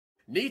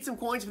Need some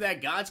coins for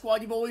that God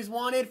Squad you've always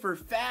wanted? For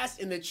fast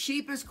and the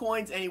cheapest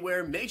coins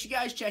anywhere, make sure you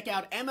guys check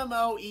out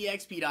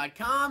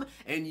MMOEXP.com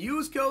and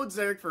use code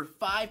ZIRK for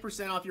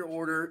 5% off your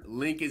order.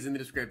 Link is in the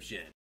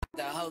description.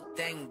 The whole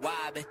thing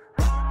wobbin',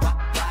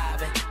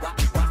 wobbin',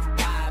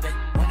 wobbin'.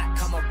 When I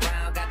come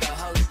around, got the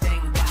whole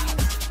thing wobbin'.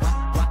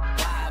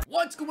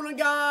 What's going on,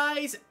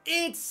 guys?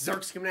 It's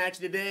Zirksee coming at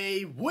you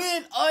today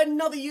with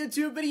another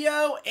YouTube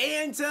video,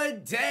 and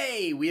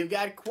today we've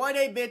got quite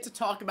a bit to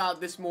talk about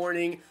this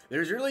morning.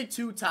 There's really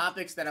two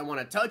topics that I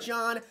want to touch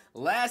on.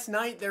 Last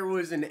night there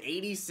was an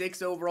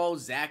 86 overall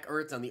Zach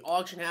Ertz on the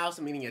auction house.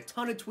 I'm getting a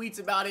ton of tweets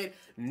about it.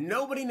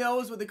 Nobody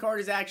knows what the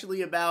card is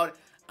actually about.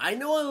 I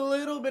know a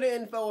little bit of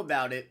info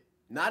about it,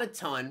 not a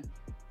ton,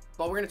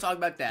 but we're going to talk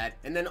about that.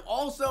 And then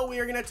also we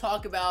are going to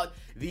talk about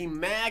the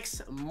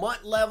max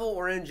MUT level,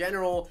 or in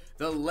general,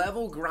 the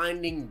level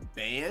grinding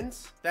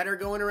bans that are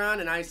going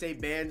around. And I say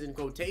bans in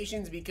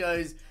quotations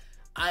because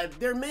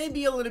there may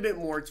be a little bit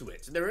more to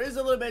it. So there is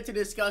a little bit to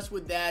discuss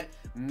with that,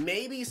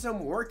 maybe some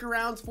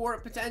workarounds for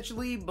it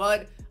potentially,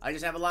 but I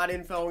just have a lot of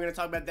info. We're going to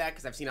talk about that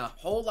because I've seen a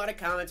whole lot of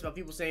comments about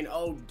people saying,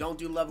 oh, don't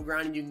do level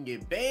grinding, you can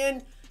get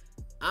banned.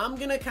 I'm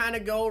gonna kind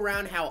of go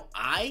around how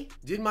I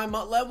did my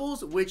MUT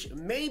levels, which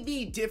may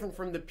be different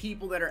from the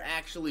people that are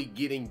actually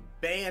getting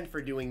banned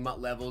for doing MUT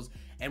levels,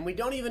 and we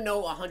don't even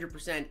know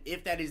 100%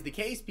 if that is the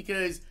case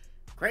because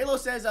Kralo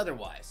says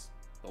otherwise,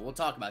 but we'll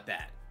talk about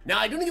that. Now,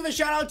 I do want to give a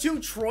shout out to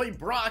Troy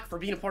Brock for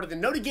being a part of the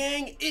Noti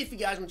Gang. If you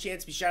guys want a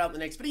chance to be shout out in the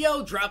next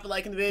video, drop a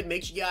like in the vid.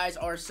 Make sure you guys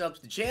are subs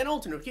to the channel,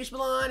 to notification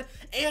bell on,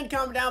 and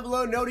comment down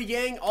below Noti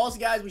Gang. Also,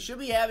 guys, we should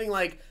be having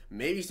like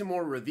maybe some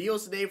more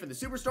reveals today for the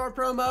Superstar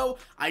promo.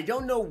 I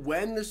don't know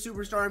when the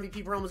Superstar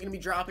MVP promo is going to be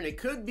dropping. It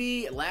could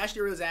be, last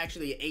year it was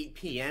actually at 8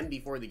 p.m.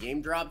 before the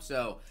game dropped,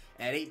 so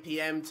at 8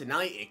 p.m.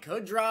 tonight, it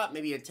could drop,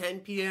 maybe at 10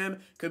 p.m.,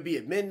 could be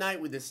at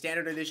midnight with the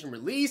standard edition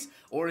release,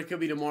 or it could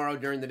be tomorrow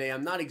during the day.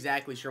 I'm not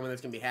exactly sure when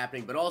that's going to be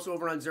happening, but also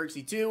over on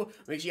Zirksee 2,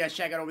 make sure you guys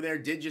check out over there.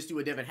 Did just do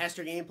a Devin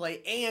Hester gameplay,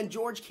 and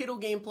George Kittle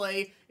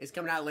gameplay is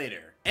coming out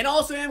later. And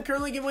also, I'm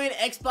currently giving away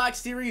an Xbox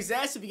Series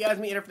S. If you guys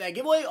want to enter for that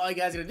giveaway, all you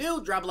guys gotta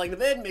do, drop a like in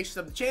the vid, make sure to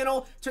sub the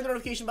channel, turn the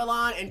notification bell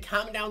on, and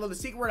comment down below the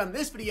secret word on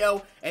this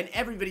video and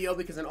every video,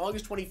 because on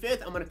August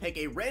 25th, I'm gonna pick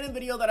a random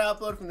video that I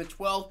upload from the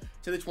 12th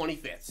to the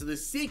 25th. So the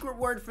secret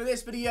word for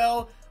this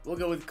video, we'll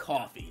go with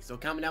coffee. So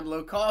comment down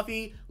below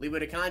coffee, leave a way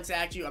to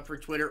contact you up for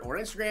Twitter or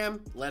Instagram.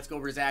 Let's go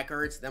over Zach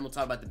Ertz, then we'll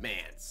talk about the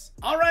bans.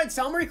 Alright,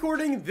 so I'm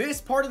recording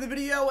this part of the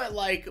video at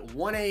like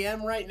 1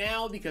 a.m. right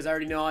now because I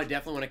already know I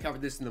definitely want to cover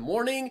this in the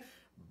morning,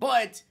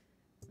 but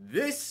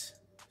this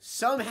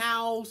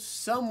somehow,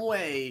 some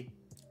way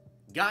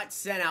got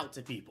sent out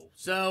to people.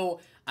 So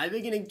I've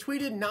been getting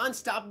tweeted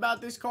nonstop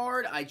about this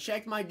card. I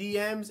checked my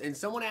DMs and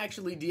someone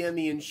actually DM'd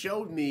me and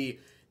showed me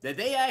that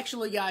they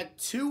actually got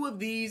 2 of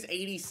these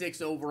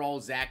 86 overall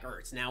Zach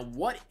Ertz. Now,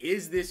 what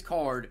is this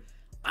card?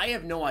 I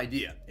have no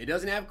idea. It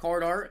doesn't have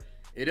card art.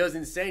 It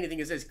doesn't say anything.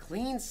 It says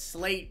clean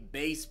slate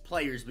base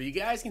players, but you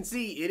guys can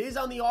see it is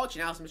on the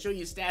auction house. I'm gonna show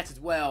you stats as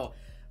well,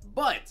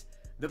 but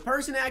the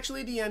person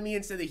actually DM'd me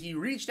and said that he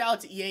reached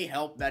out to EA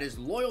Help. That is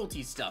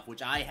loyalty stuff,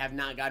 which I have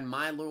not gotten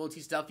my loyalty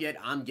stuff yet.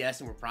 I'm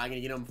guessing we're probably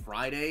going to get them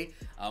Friday.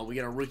 We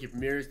get our rookie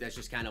premieres. That's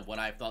just kind of what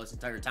I've thought this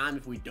entire time.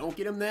 If we don't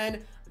get them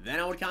then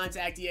I would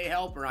contact EA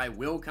Help, or I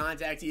will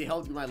contact EA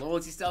Help to get my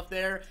loyalty stuff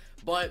there.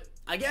 But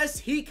I guess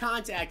he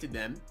contacted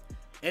them.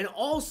 And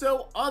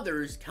also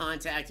others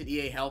contacted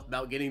EA Help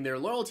about getting their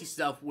loyalty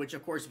stuff, which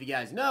of course, if you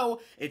guys know,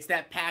 it's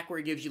that pack where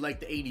it gives you like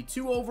the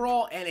 82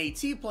 overall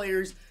NAT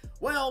players.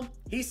 Well,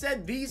 he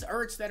said these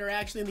Ertz that are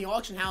actually in the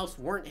auction house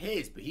weren't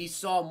his, but he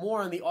saw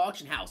more on the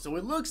auction house. So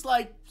it looks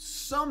like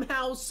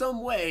somehow,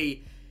 some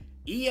way,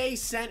 EA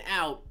sent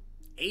out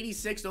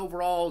 86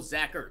 overall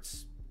Zach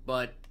Ertz.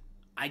 But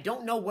I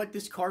don't know what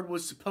this card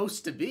was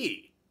supposed to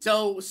be.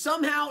 So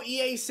somehow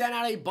EA sent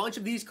out a bunch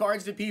of these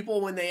cards to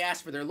people when they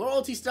asked for their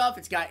loyalty stuff.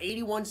 It's got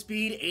 81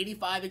 speed,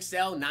 85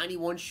 excel,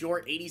 91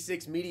 short,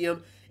 86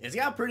 medium. It's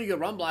got pretty good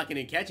run blocking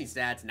and catching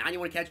stats.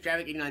 91 catch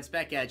traffic, 89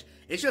 spec catch.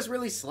 It's just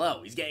really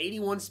slow. He's got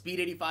 81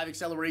 speed, 85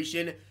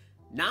 acceleration,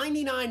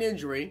 99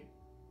 injury,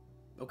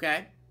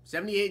 okay,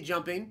 78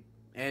 jumping,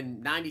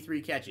 and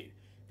 93 catching.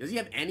 Does he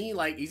have any,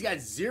 like, he's got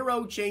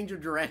 0 change of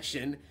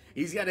direction.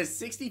 He's got a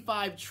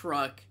 65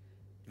 truck.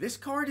 This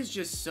card is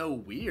just so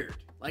weird.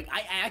 Like,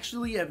 I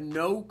actually have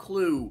no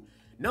clue.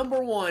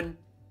 Number one,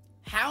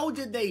 how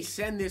did they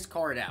send this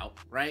card out,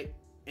 right?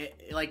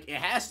 It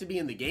has to be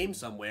in the game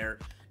somewhere.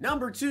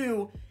 Number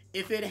two,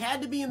 if it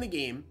had to be in the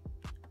game,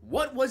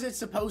 what was it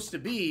supposed to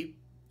be?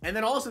 And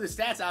then also the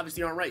stats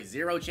obviously aren't right.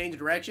 0 change of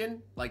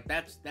direction. Like,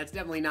 that's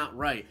definitely not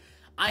right.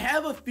 I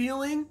have a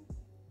feeling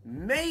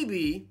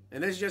maybe,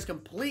 and this is just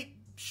complete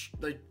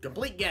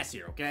guess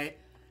here, okay?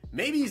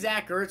 Maybe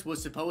Zach Ertz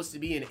was supposed to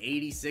be an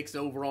 86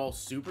 overall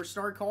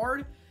superstar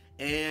card,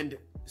 and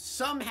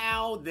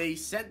somehow they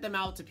sent them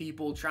out to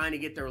people trying to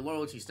get their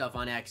loyalty stuff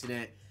on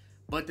accident,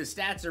 but the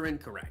stats are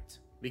incorrect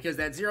because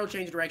that 0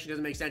 change of direction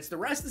doesn't make sense. The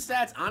rest of the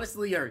stats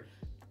honestly are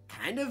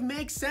kind of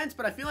makes sense,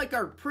 but I feel like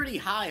are pretty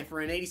high for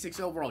an 86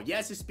 overall.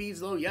 Yes, his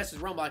speed's low. Yes, his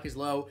run block is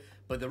low.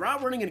 But the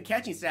route running and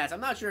catching stats,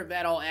 I'm not sure if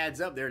that all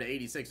adds up there to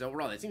 86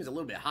 overall. That seems a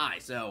little bit high.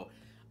 So,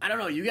 I don't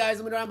know. You guys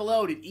let me know down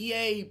below. Did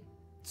EA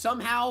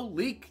somehow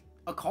leak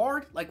a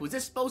card? Like, was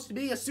this supposed to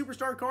be a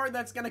superstar card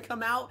that's going to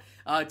come out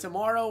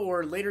tomorrow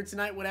or later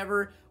tonight,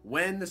 whatever,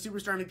 when the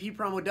Superstar MVP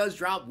promo does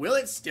drop? Will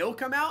it still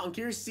come out? I'm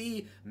curious to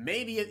see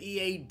maybe if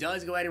EA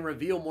does go ahead and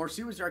reveal more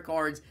superstar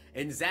cards,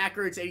 and Zach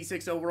Ertz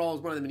 86 overall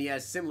is one of them, and he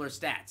has similar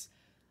stats.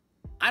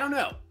 I don't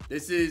know.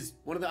 This is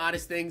one of the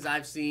oddest things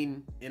I've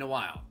seen in a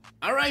while.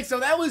 Alright, so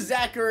that was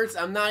Zach Ertz.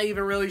 I'm not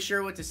even really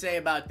sure what to say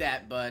about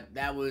that, but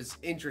that was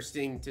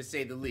interesting to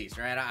say the least,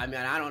 right? I mean,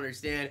 I don't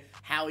understand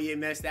how he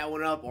messed that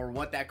one up or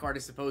what that card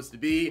is supposed to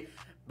be.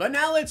 But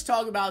now let's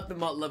talk about the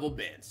MUT level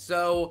bans.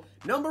 So,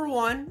 number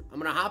one, I'm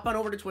going to hop on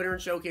over to Twitter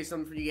and showcase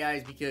something for you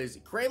guys because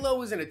Kralo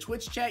was in a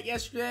Twitch chat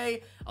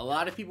yesterday. A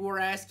lot of people were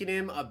asking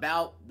him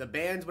about the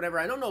bans, whatever.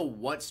 I don't know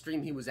what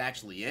stream he was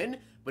actually in,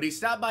 but he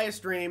stopped by a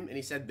stream and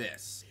he said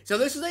this. So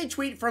this is a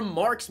tweet from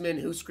Marksman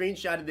who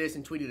screenshotted this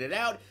and tweeted it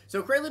out.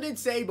 So Kralo did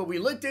say, but we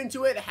looked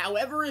into it.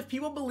 However, if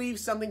people believe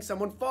something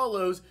someone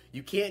follows,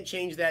 you can't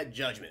change that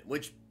judgment,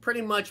 which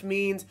pretty much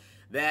means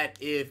that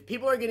if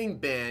people are getting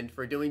banned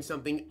for doing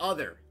something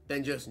other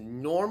than just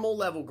normal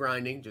level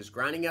grinding, just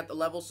grinding out the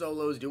level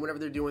solos, doing whatever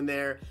they're doing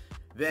there,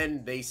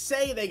 then they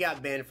say they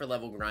got banned for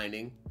level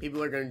grinding,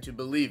 people are going to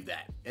believe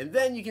that. And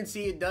then you can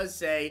see it does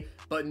say,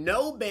 but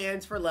no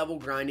bans for level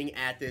grinding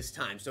at this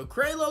time. So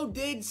Kralo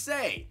did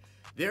say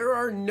there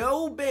are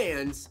no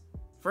bans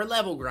for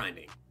level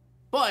grinding.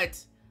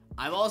 But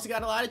I've also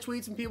got a lot of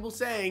tweets from people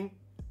saying,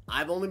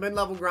 I've only been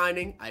level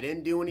grinding, I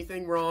didn't do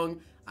anything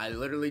wrong, I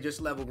literally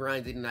just level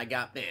grinded and I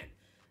got banned.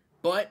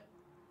 But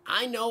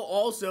I know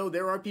also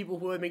there are people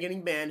who have been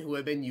getting banned who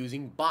have been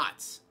using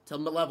bots to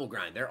level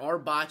grind. There are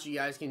bots you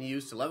guys can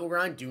use to level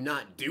grind. Do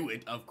not do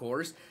it, of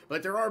course.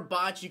 But there are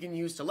bots you can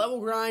use to level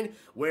grind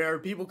where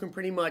people can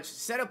pretty much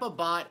set up a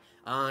bot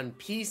on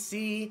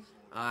PC,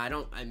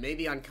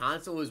 maybe on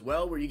console as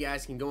well, where you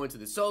guys can go into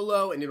the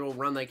solo and it'll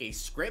run like a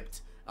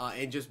script.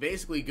 And just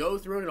basically go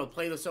through and it'll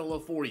play the solo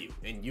for you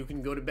and you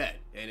can go to bed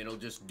and it'll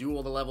just do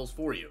all the levels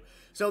for you.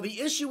 So the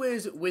issue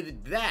is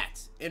with that,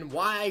 and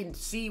why I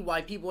see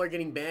why people are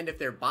getting banned if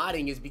they're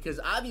botting, is because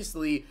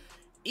obviously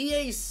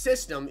EA's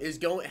system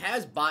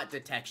has bot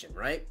detection,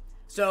 right?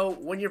 So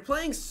when you're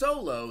playing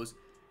solos,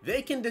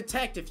 they can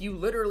detect if you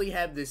literally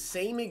have the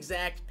same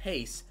exact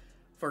pace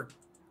for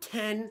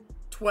 10,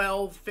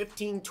 12,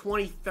 15,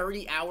 20,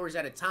 30 hours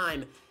at a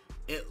time.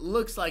 It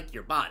looks like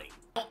you're botting.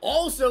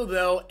 Also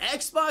though,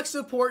 Xbox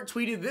support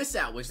tweeted this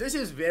out, which this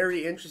is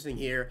very interesting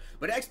here,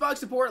 but Xbox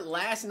support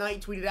last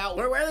night tweeted out,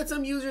 we're aware that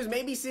some users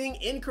may be seeing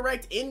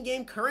incorrect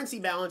in-game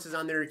currency balances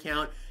on their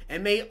account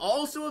and may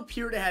also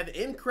appear to have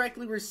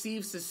incorrectly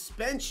received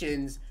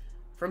suspensions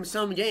from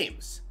some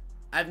games.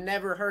 I've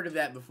never heard of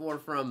that before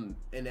from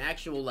an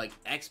actual like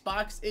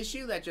Xbox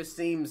issue. That just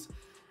seems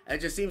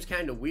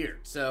kind of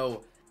weird.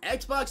 So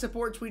Xbox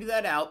support tweeted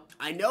that out.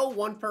 I know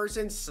one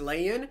person,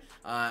 Slayin,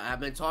 I've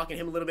been talking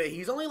to him a little bit.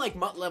 He's only like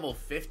MUT level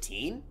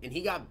 15 and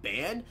he got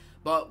banned,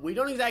 but we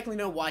don't exactly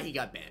know why he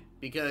got banned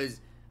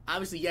because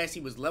obviously, yes, he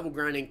was level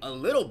grinding a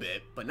little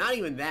bit, but not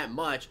even that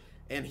much,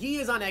 and he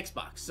is on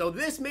Xbox. So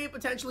this may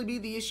potentially be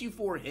the issue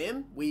for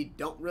him. We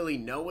don't really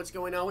know what's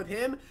going on with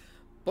him,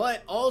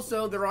 but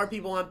also there are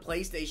people on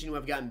PlayStation who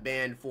have gotten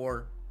banned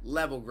for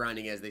level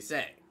grinding, as they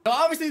say. So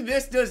obviously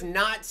this does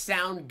not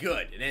sound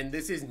good, and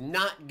this is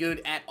not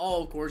good at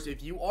all, of course,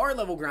 if you are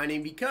level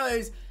grinding,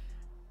 because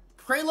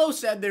Kralo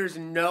said there's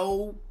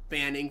no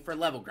banning for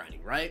level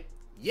grinding, right?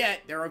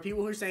 Yet there are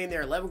people who are saying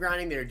they're level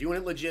grinding, they're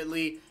doing it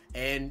legitly,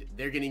 and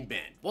they're getting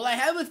banned. Well, I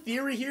have a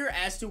theory here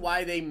as to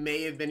why they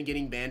may have been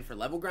getting banned for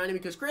level grinding,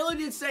 because Kralo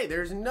did say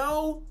there's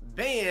no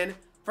ban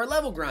for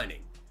level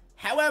grinding.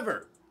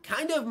 However,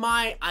 kind of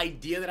my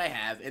idea that I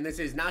have, and this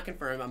is not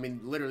confirmed, I mean,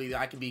 literally,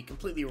 I could be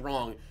completely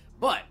wrong,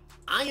 but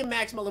I am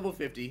maximum level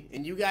 50,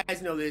 and you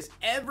guys know this,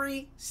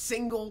 every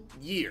single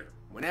year,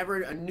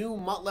 whenever a new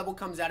MUT level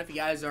comes out, if you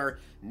guys are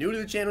new to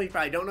the channel, you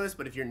probably don't know this,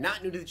 but if you're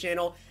not new to the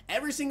channel,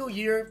 every single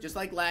year, just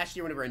like last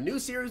year, whenever a new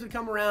series would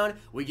come around,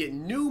 we get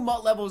new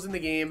MUT levels in the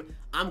game,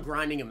 I'm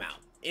grinding them out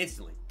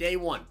instantly. Day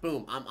one,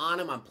 boom, I'm on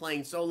them, I'm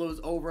playing solos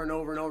over and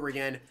over and over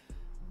again.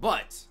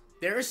 But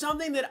there is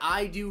something that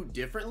I do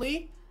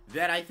differently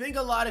that I think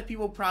a lot of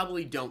people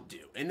probably don't do.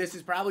 And this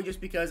is probably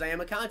just because I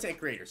am a content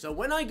creator. So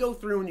when I go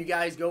through and you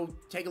guys go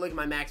take a look at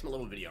my maximum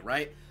level video,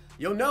 right?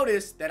 You'll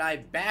notice that I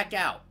back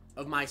out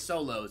of my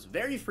solos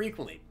very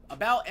frequently.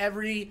 About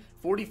every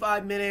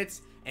 45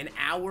 minutes, an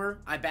hour,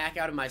 I back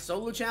out of my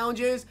solo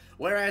challenges.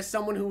 Whereas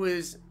someone who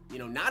is,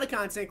 not a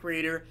content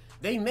creator,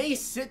 they may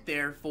sit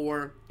there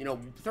for,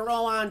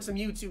 throw on some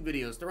YouTube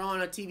videos, throw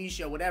on a TV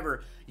show,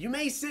 whatever. You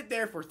may sit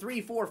there for 3,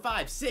 4,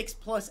 5,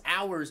 6+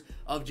 hours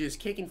of just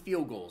kicking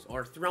field goals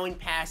or throwing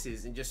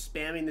passes and just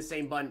spamming the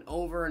same button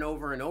over and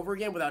over and over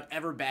again without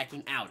ever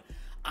backing out.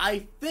 I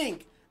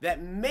think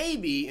that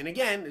maybe, and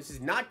again, this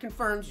is not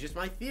confirmed, it's just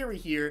my theory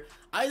here,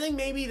 I think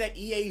maybe that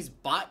EA's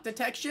bot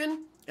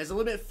detection is a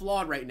little bit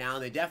flawed right now,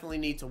 and they definitely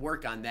need to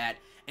work on that.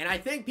 And I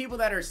think people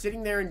that are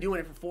sitting there and doing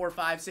it for 4,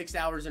 5, 6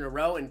 hours in a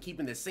row and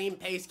keeping the same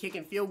pace,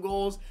 kicking field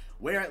goals,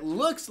 where it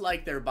looks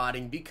like they're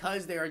botting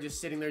because they are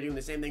just sitting there doing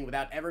the same thing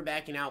without ever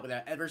backing out,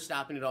 without ever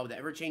stopping at all, without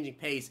ever changing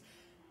pace,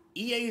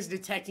 EA is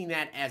detecting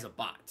that as a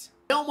bot.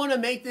 I don't want to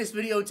make this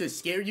video to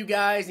scare you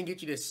guys and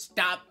get you to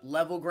stop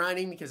level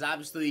grinding, because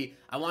obviously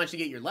I want you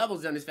to get your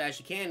levels done as fast as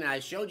you can, and I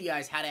showed you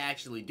guys how to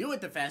actually do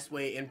it the fast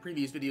way in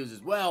previous videos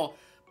as well.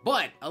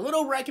 But a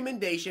little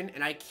recommendation,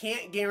 and I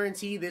can't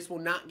guarantee this will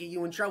not get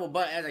you in trouble,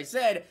 but as I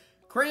said,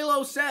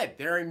 Kralo said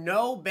there are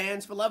no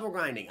bans for level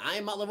grinding. I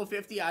am at level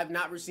 50. I have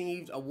not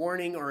received a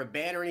warning or a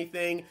ban or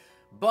anything,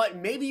 but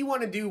maybe you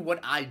want to do what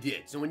I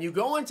did. So when you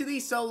go into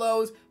these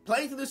solos,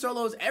 playing through the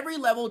solos, every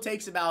level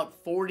takes about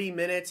 40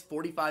 minutes,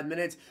 45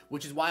 minutes,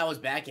 which is why I was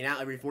backing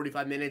out every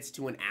 45 minutes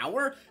to an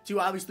hour to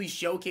obviously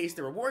showcase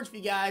the rewards for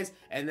you guys,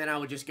 and then I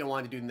would just go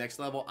on to do the next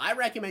level. I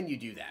recommend you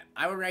do that.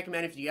 I would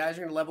recommend, if you guys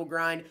are going to level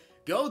grind,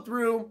 go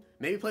through,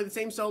 maybe play the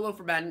same solo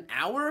for about an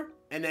hour,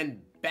 and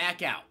then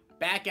back out.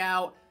 Back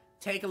out,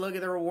 take a look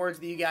at the rewards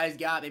that you guys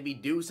got, maybe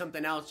do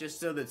something else just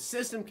so the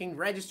system can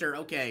register,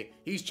 okay,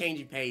 he's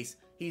changing pace,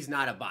 he's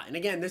not a bot. And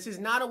again, this is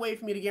not a way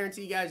for me to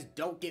guarantee you guys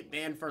don't get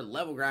banned for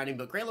level grinding,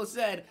 but Kralo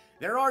said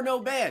there are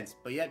no bans,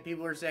 but yet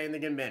people are saying they're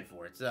getting banned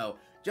for it. So,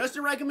 just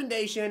a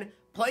recommendation,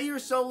 play your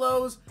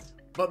solos,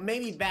 but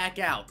maybe back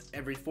out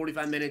every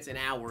 45 minutes, an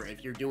hour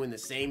if you're doing the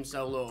same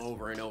solo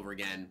over and over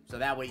again, so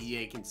that way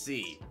EA can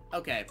see,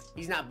 okay,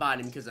 he's not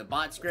botting because a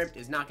bot script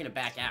is not going to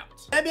back out.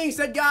 That being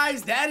said,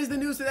 guys, that is the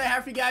news that I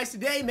have for you guys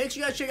today. Make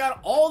sure you guys check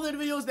out all the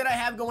videos that I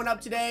have going up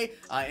today,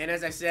 and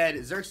as I said,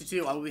 Zirksee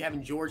 2, I will be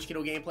having George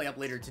Kittle gameplay up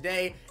later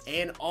today,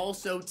 and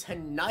also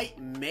tonight,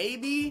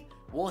 maybe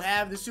we'll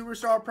have the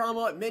Superstar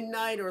promo at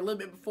midnight or a little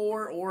bit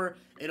before, or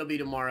it'll be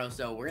tomorrow.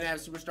 So we're going to have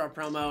Superstar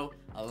promo,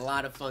 a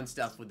lot of fun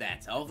stuff with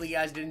that. So hopefully you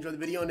guys did enjoy the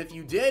video, and if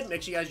you did,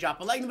 make sure you guys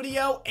drop a like in the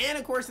video, and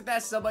of course hit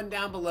that sub button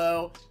down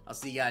below. I'll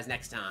see you guys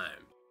next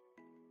time.